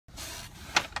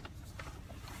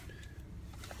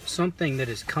something that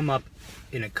has come up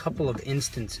in a couple of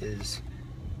instances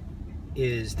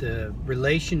is the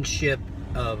relationship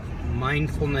of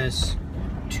mindfulness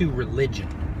to religion,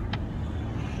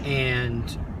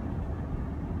 and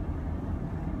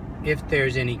if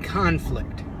there's any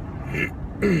conflict.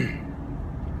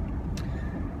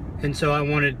 And so I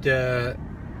wanted to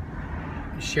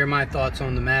share my thoughts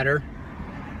on the matter.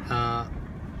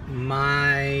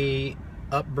 My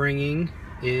upbringing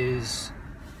is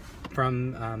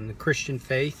from the Christian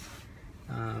faith.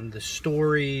 The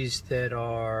stories that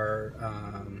are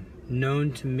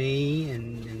known to me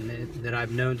and that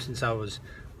I've known since I was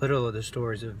little are the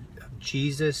stories of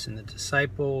Jesus and the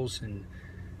disciples and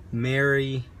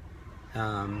Mary,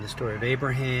 the story of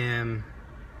Abraham,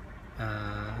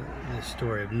 the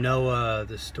story of Noah,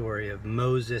 the story of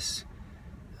Moses,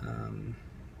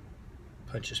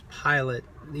 Pontius Pilate.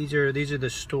 These are the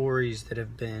stories that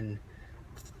have been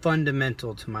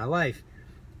fundamental to my life.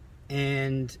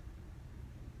 And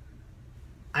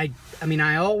I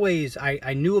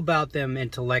knew about them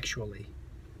intellectually,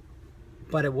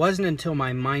 but it wasn't until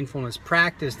my mindfulness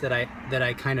practice that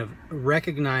I kind of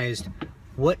recognized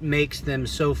what makes them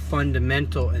so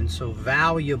fundamental and so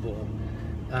valuable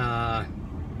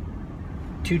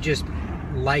to just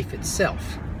life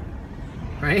itself,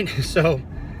 right? So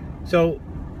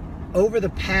over the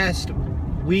past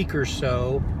week or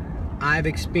so, I've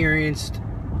experienced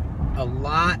a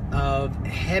lot of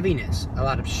heaviness, a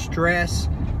lot of stress,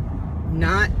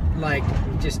 not like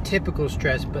just typical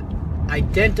stress, but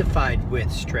identified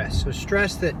with stress. So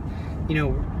stress that,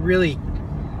 really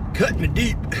cut me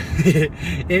deep.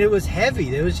 And it was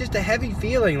heavy. It was just a heavy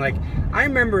feeling. Like, I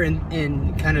remember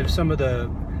in kind of some of the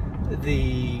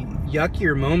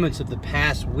yuckier moments of the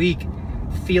past week,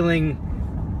 feeling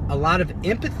a lot of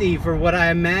empathy for what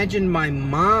I imagined my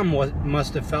mom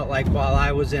must have felt like while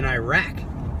I was in Iraq,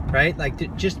 right?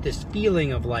 Like just this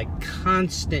feeling of like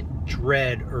constant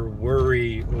dread or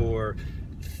worry or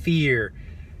fear.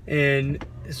 And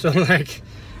so like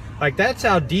that's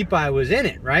how deep I was in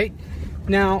it, right?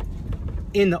 Now,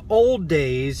 in the old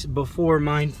days before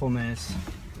mindfulness,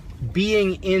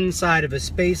 being inside of a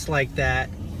space like that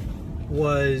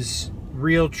was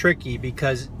real tricky,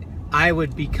 because I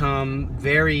would become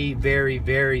very, very,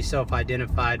 very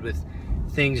self-identified with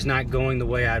things not going the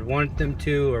way I'd want them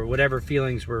to, or whatever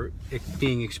feelings were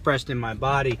being expressed in my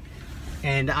body.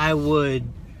 And I would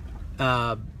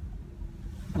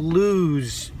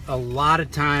lose a lot of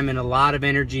time and a lot of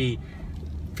energy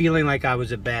feeling like I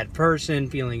was a bad person,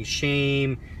 feeling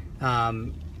shame,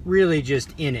 really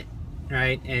just in it,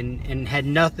 right? And had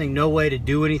no way to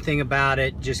do anything about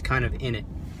it, just kind of in it.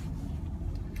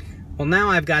 Well,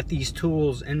 now I've got these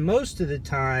tools, and most of the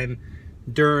time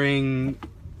during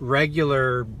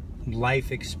regular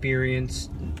life experience,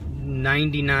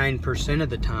 99% of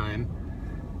the time,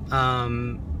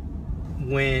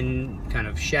 when kind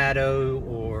of shadow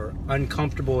or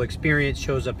uncomfortable experience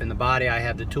shows up in the body, I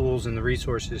have the tools and the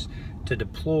resources to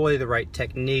deploy the right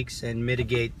techniques and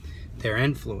mitigate their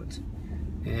influence.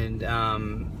 And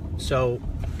so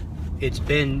it's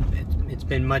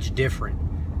been much different.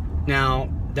 Now,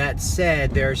 that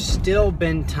said, there have still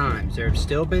been times,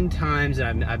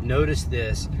 and I've noticed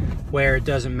this, where it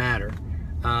doesn't matter.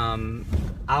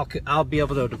 I'll be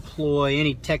able to deploy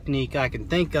any technique I can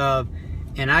think of,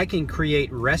 and I can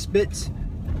create respites,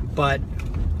 but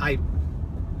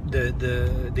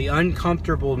the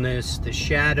uncomfortableness, the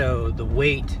shadow, the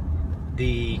weight,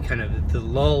 the kind of the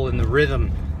lull in the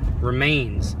rhythm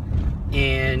remains.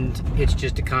 And it's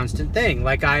just a constant thing.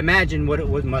 Like, I imagine what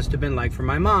it must have been like for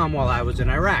my mom while I was in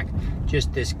Iraq.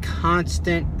 Just this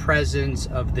constant presence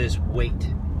of this weight,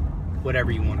 whatever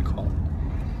you want to call it.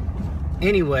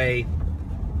 Anyway,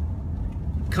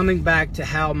 coming back to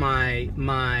how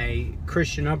my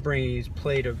Christian upbringing has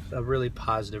played a really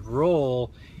positive role,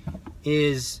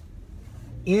 is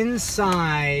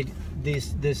inside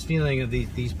this feeling of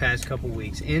these past couple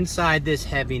weeks, inside this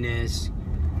heaviness,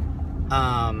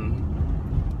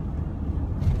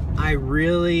 I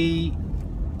really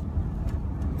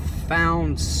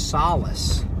found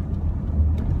solace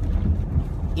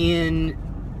in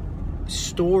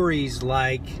stories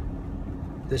like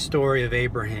the story of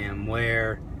Abraham,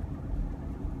 where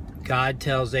God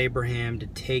tells Abraham to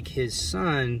take his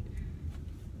son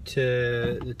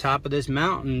to the top of this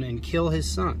mountain and kill his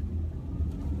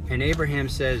son. And Abraham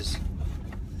says,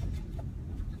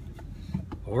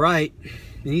 all right.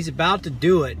 And he's about to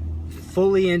do it,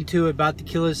 fully into it, about to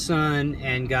kill his son,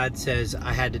 and God says,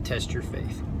 I had to test your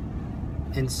faith.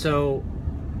 And so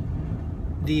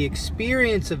the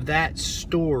experience of that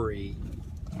story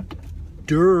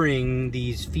during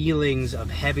these feelings of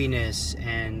heaviness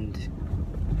and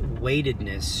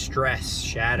weightedness, stress,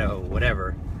 shadow,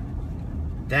 whatever,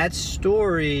 that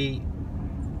story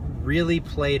really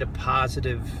played a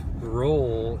positive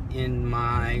role in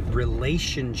my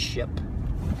relationship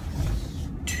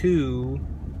to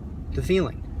the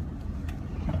feeling.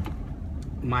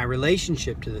 My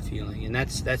relationship to the feeling. And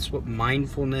that's what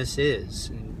mindfulness is.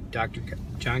 And Dr.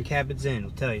 John Kabat-Zinn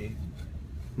will tell you,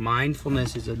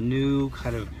 mindfulness is a new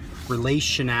kind of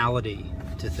relationality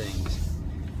to things.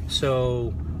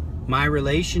 So my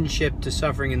relationship to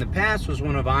suffering in the past was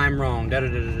one of I'm wrong, da da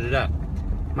da da da.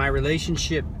 My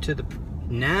relationship to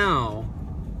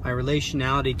my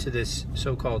relationality to this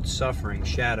so-called suffering,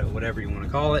 shadow, whatever you want to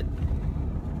call it,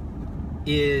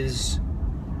 is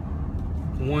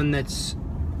one that's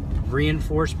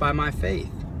reinforced by my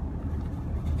faith.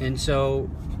 And so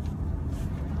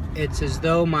it's as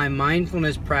though my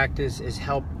mindfulness practice has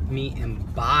helped me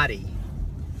embody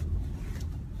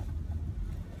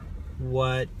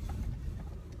what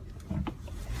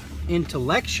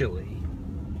intellectually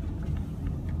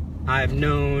I've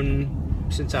known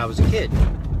since I was a kid.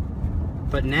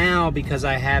 But now, because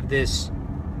I have this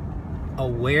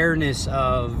awareness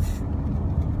of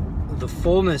the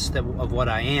fullness of what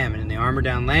I am, and in the Armor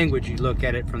Down language, you look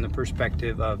at it from the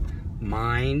perspective of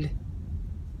mind,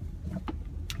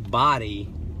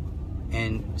 body,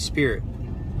 and spirit,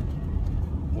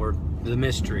 or the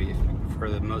mystery, for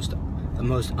the most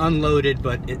unloaded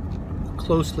but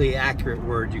closely accurate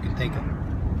word you can think of.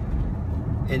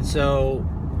 And so,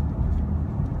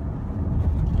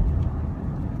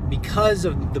 because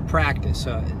of the practice,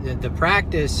 the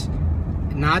practice,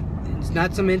 it's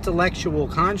not some intellectual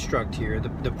construct here.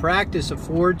 The practice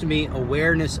affords me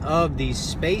awareness of these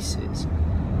spaces,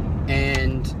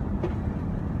 and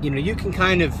you can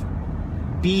kind of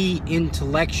be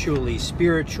intellectually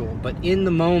spiritual, but in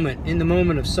the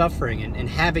moment of suffering and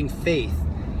having faith,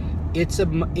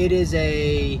 it is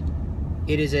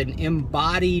an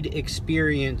embodied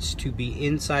experience to be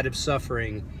inside of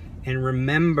suffering and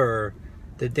remember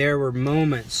that there were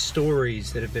moments,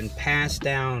 stories that have been passed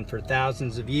down for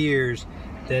thousands of years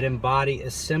that embody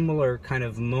a similar kind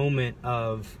of moment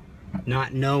of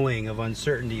not knowing, of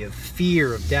uncertainty, of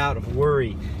fear, of doubt, of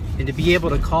worry. And to be able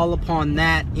to call upon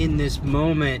that in this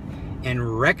moment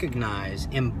and recognize,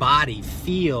 embody,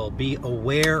 feel, be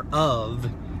aware of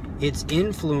its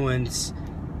influence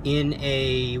in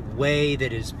a way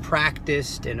that is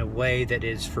practiced, in a way that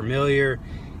is familiar,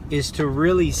 is to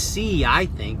really see, I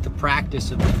think, the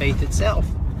practice of the faith itself.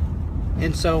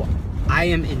 And so I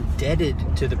am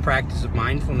indebted to the practice of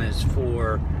mindfulness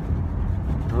for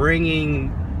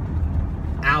bringing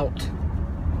out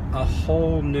a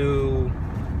whole new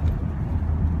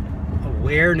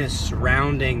awareness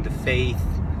surrounding the faith,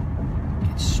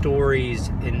 its stories,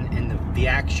 and the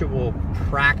actual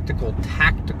practical,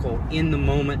 tactical, in the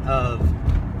moment of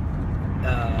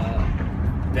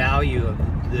value of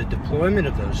the deployment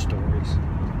of those stories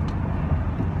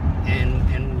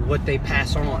and what they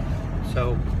pass on.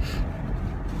 So,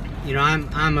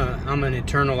 I'm an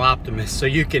eternal optimist, so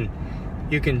you can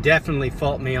definitely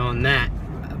fault me on that,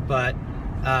 but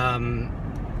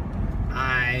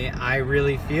I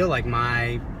really feel like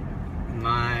my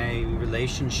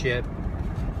relationship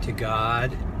to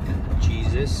God,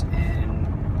 Jesus,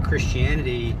 and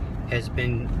Christianity has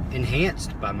been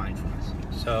enhanced by mindfulness.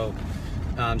 So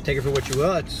take it for what you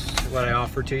will. It's what I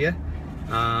offer to you.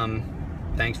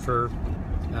 Thanks for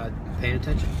paying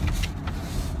attention.